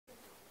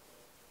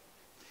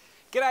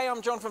G'day,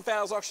 I'm John from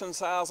Fowles Auctions and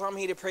Sales. I'm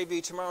here to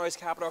preview tomorrow's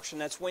carpet auction.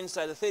 That's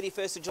Wednesday the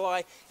 31st of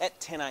July at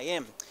 10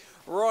 AM.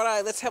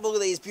 Righto, let's have a look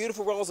at these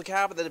beautiful rolls of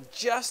carpet that have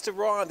just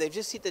arrived. They've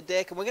just hit the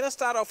deck, and we're going to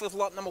start off with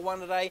lot number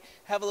one today.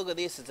 Have a look at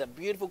this. It's a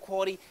beautiful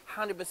quality,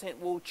 100%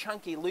 wool,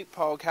 chunky loop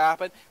pole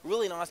carpet.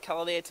 Really nice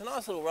colour there. It's a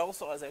nice little roll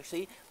size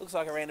actually. Looks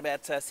like around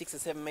about 6 or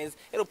 7 metres.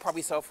 It'll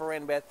probably sell for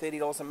around about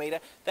 $30 a metre.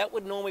 That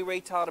would normally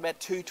retail at about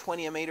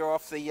 $2.20 a metre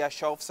off the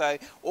shelf, so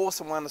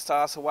awesome one to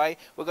start us away.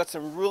 We've got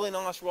some really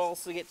nice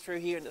rolls to get through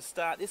here and to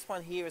start. This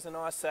one here is a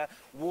nice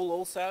wool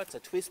also. It's a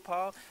twist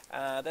pile.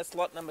 That's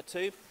lot number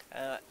two.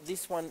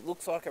 This one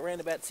looks like around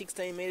about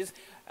 16 metres.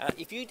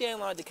 If you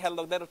download the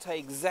catalogue, that'll tell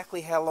you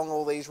exactly how long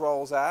all these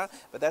rolls are,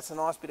 but that's a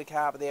nice bit of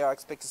carpet there. I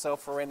expect to sell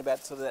for around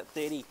about sort of that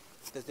 $30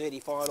 to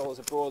 $35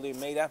 a broadloom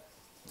metre.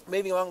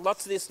 Moving along,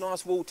 lots of this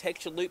nice wool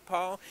texture loop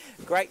pile.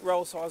 Great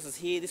roll sizes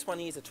here. This one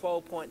here is a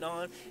 12.9.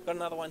 Got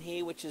another one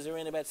here which is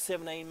around about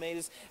 17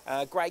 metres.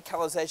 Great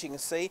colours as you can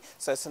see.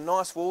 So some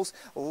nice wools.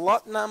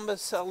 Lot number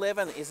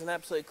 11 is an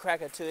absolute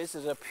cracker too. This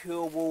is a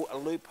pure wool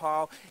loop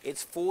pile.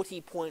 It's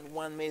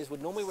 40.1 metres.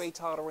 Would normally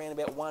retail at around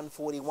about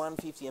 $140,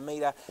 $150 a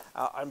metre.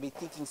 I'd be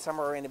thinking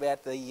somewhere around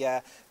about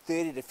the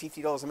 $30 to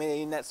 $50 a metre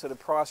in that sort of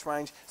price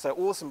range. So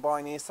awesome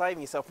buying there,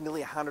 saving yourself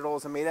nearly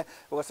 $100 a metre.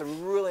 We've got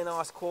some really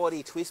nice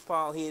quality twist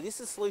pile here. This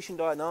is solution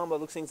dyed nylon by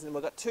the looks of things, and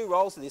we've got two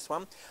rolls of this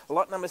one.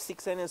 Lot number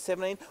 16 and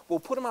 17. We'll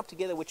put them up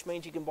together, which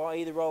means you can buy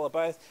either roll or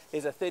both.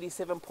 There's a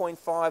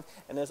 37.5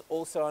 and there's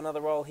also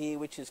another roll here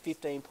which is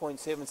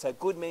 15.7. So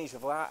good measure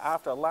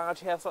after a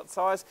large house lot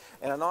size,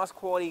 and a nice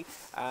quality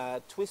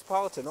twist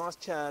pile. It's a nice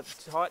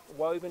tight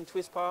woven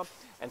twist pile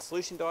and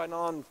solution dyed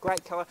nylon.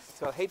 Great colour. It's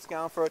got heaps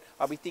going for it.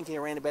 I'll be thinking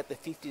around about the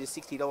 $50 to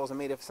 $60 a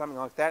metre for something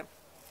like that.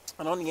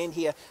 And on the end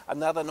here,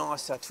 another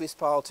nice twist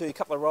pile too. A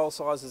couple of roll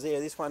sizes there.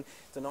 This one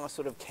is a nice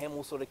sort of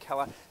camel sort of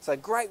colour. So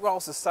great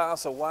rolls to start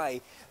us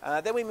away.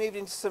 Then we moved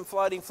into some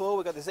floating floor.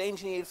 We've got this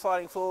engineered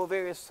floating floor,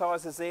 various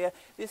sizes there.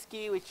 This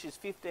gear, which is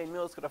 15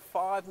 mil, it's got a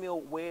 5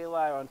 mil wear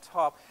layer on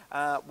top.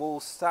 Will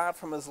start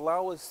from as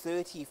low as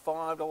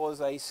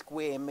 $35 a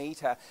square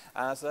metre.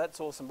 So that's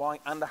awesome buying,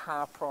 under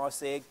half price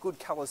there. Good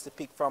colours to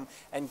pick from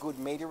and good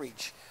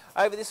meterage.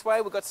 Over this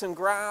way we've got some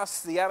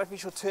grass, the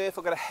artificial turf.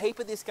 We've got a heap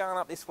of this going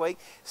up this week,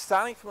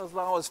 starting from as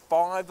low as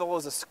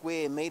 $5 a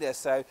square metre.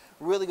 So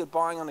really good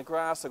buying on the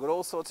grass. I've got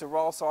all sorts of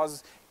roll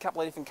sizes, a couple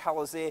of different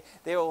colours there.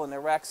 They're all in the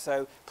racks,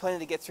 so plenty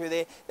to get through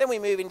there. Then we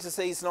move into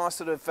these nice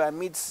sort of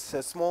mid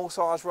to small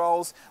size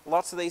rolls.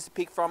 Lots of these to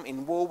pick from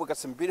in wool. We've got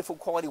some beautiful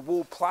quality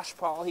wool plush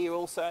pile here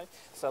also.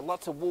 So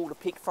lots of wool to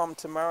pick from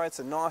tomorrow. It's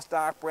a nice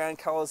dark brown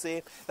colours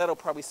there. That'll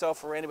probably sell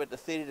for around about the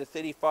 $30 to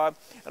 $35.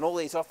 And all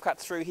these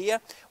offcuts through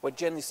here, we're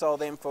generally sold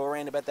them for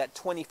around about that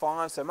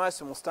 $25. So most of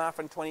them will start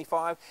from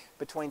 $25,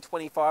 between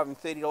 $25 and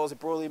 $30 a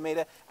broadloom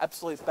metre.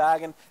 Absolute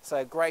bargain.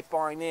 So great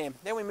buying there.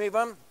 Then we move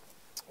on.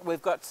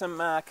 We've got some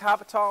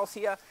carpet tiles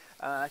here.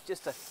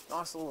 Just a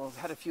nice little, I've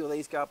had a few of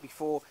these go up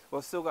before.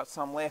 We've still got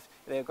some left.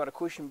 They've got a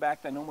cushion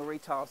back. They normally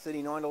retail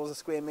 $39 a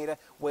square metre.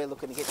 We're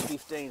looking to get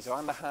 15, so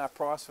under half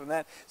price from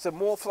that. Some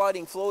more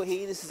floating floor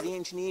here. This is the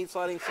engineered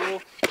floating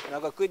floor. And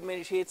I've got good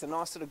meterage here. It's a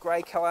nice sort of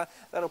grey colour.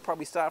 That'll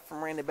probably start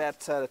from around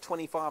about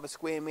 25 a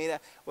square metre.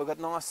 We've got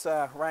a nice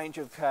range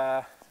of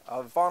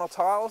vinyl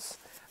tiles.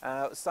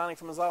 Starting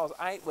from as low as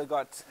 8. We've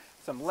got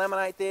some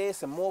laminate there,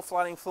 some more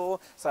floating floor,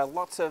 so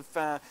lots of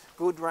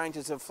good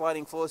ranges of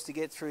floating floors to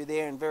get through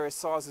there in various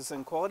sizes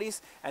and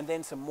qualities. And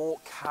then some more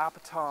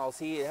carpet tiles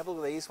here. Have a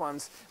look at these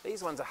ones.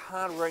 These ones are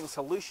hard wearing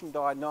solution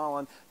dyed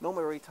nylon,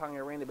 normally retailing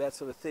around about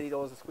sort of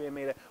 $30 a square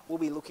metre. We'll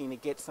be looking to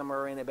get somewhere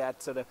around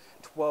about sort of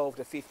 12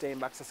 to 15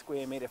 bucks a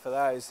square metre for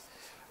those.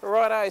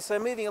 Righto, so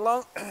moving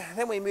along,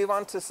 then we move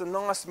on to some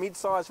nice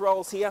mid-sized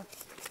rolls here.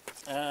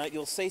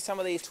 You'll see some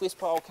of these twist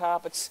pile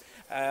carpets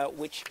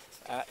which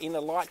in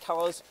the light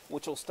colours,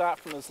 which will start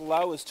from as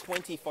low as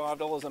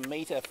 $25 a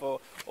metre for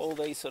all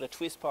these sort of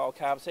twist pile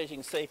carpets. As you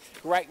can see,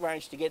 great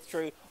range to get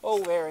through,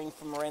 all varying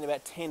from around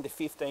about 10 to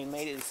 15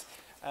 metres.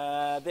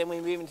 Then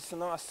we move into some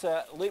nice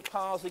loop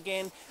piles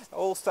again,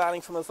 all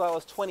starting from as low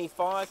as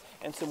 25,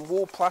 and some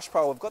wool plush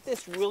pile. We've got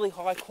this really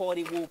high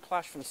quality wool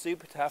plush from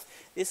Super Tough.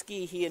 This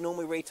gear here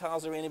normally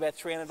retails around about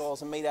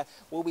 $300 a metre.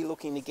 We'll be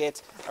looking to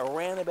get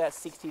around about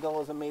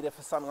 $60 a metre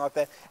for something like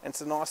that, and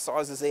some nice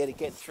sizes there to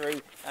get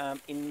through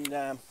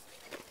in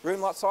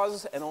room lot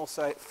sizes and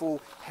also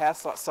full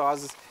house lot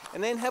sizes.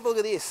 And then have a look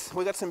at this.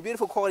 We've got some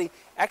beautiful quality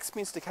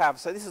Axminster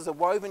carpet. So this is a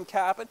woven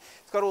carpet.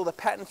 It's got all the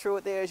pattern through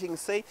it there, as you can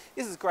see.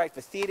 This is great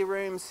for theatre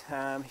rooms.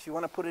 If you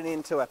want to put it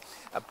into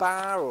a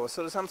bar or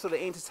sort of some sort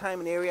of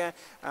entertainment area.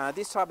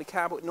 This type of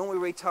carpet normally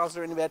retails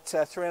around about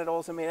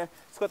 $300 a metre.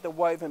 It's got the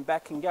woven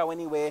back, can go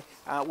anywhere.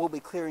 We'll be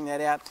clearing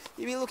that out.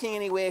 You'll be looking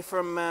anywhere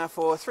from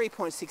for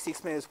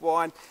 3.66 metres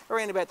wide,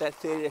 around about that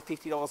 $30 to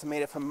 $50 a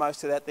metre for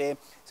most of that there.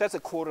 So that's a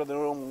quarter of the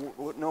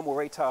normal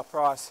retail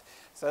price.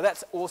 So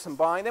that's awesome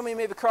buying. Then we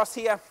move across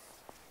here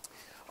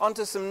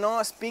onto some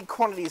nice big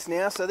quantities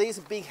now. So these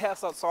are big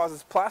house lot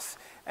sizes plus.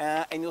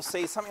 and you'll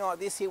see something like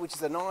this here, which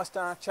is a nice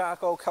dark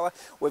charcoal colour.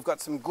 We've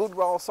got some good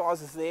roll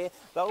sizes there.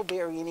 They'll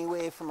vary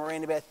anywhere from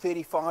around about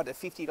 $35 to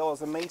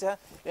 $50 a metre.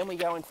 Then we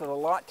go into the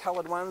light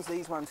coloured ones,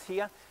 these ones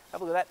here. Have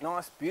a look at that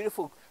nice,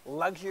 beautiful,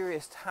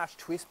 luxurious touch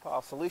twist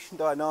pile, solution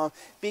dyed nylon,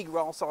 big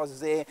roll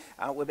sizes there.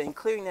 We've been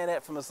clearing that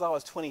out from as low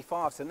as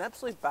 25, so an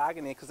absolute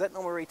bargain there, because that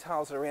normally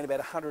retails at around about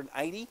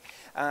 180.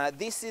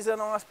 This is a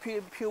nice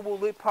pure wool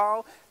loop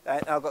pile.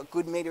 I've got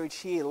good meterage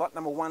here, lot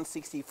number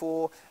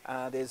 164.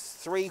 There's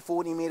 3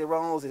 40-metre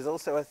rolls. There's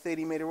also a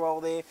 30-metre roll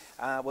there.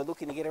 We're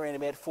looking to get around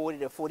about $40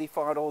 to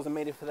 $45 a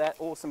metre for that.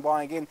 Awesome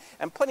buy again.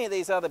 And plenty of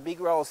these other big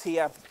rolls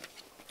here,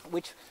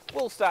 which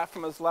will start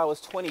from as low as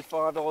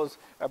 $25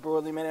 a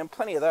broadleaf metre, and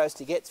plenty of those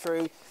to get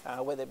through,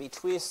 whether it be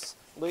twists,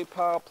 loop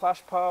pile,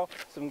 plush pile,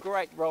 some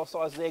great roll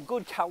sizes there,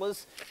 good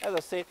colours, as I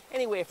said,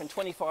 anywhere from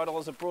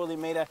 $25 a broadleaf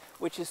metre,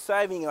 which is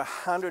saving you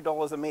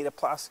 $100 a metre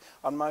plus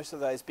on most of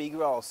those big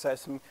rolls. So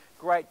some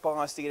great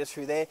buys to get us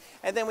through there.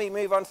 And then we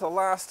move on to the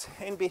last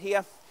end bit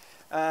here.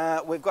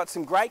 We've got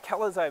some great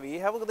colours over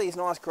here. Have a look at these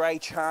nice grey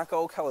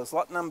charcoal colours.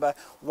 Lot number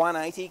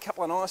 180, a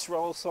couple of nice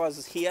roll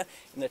sizes here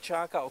in the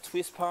charcoal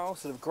twist pile,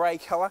 sort of grey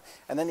colour,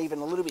 and then even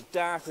a little bit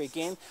darker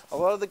again. A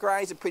lot of the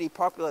greys are pretty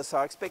popular, so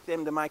I expect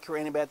them to make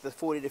around about the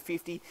 40 to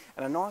 50,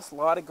 and a nice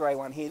lighter grey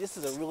one here. This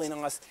is a really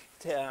nice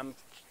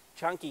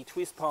chunky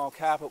twist pile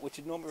carpet, which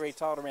would normally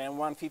retail around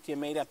 $150 a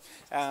metre.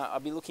 I'll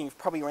be looking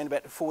probably around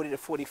about 40 to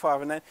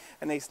 45 and that.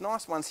 And these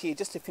nice ones here,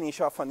 just to finish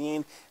off on the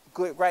end,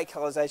 great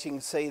colours as you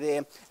can see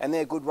there, and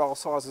they're good roll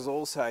sizes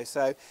also.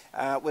 So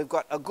we've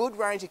got a good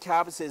range of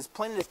carpets. There's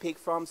plenty to pick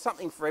from,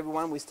 something for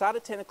everyone. We start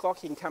at 10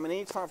 o'clock. You can come in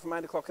any time from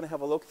 8 o'clock and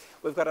have a look.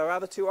 We've got our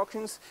other 2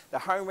 auctions, the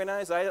home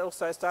renos, they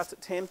also starts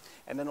at 10,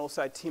 and then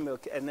also timber,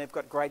 and they've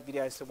got great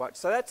videos to watch.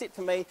 So that's it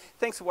for me.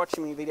 Thanks for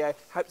watching my video.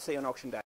 Hope to see you on auction day.